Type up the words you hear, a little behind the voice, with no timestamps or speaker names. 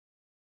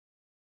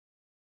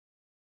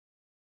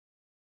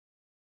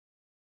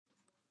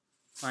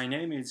My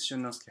name is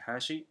Shunnosuke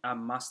Hayashi. I'm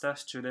a master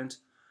student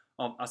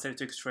of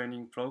Athletics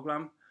Training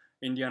Program,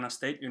 Indiana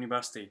State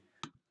University.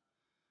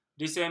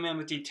 This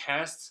MMT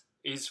test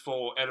is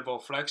for elbow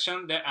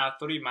flexion. There are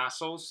three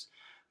muscles: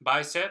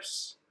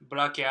 biceps,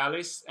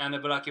 brachialis, and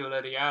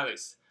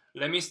brachioradialis.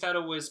 Let me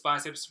start with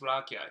biceps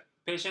brachii.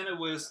 Patient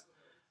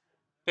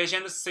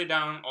sit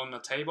down on the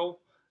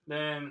table.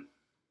 Then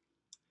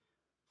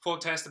for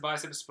test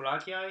biceps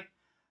brachii,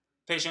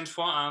 patient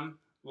forearm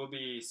will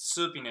be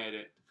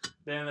supinated.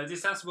 Then the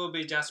distance will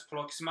be just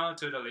proximal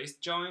to the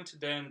wrist joint.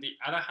 Then the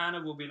other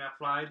hand will be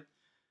applied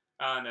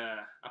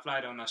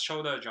on the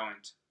shoulder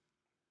joint.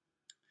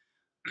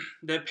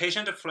 The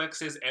patient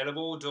flexes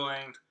elbow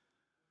during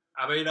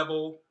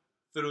available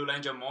through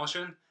range of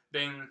motion.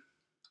 Then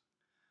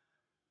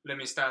let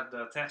me start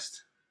the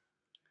test.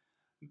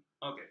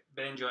 Okay,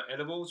 bend your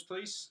elbows,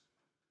 please.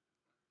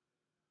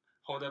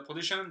 Hold that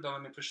position. Don't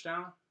let me push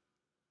down.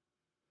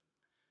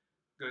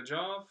 Good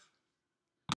job.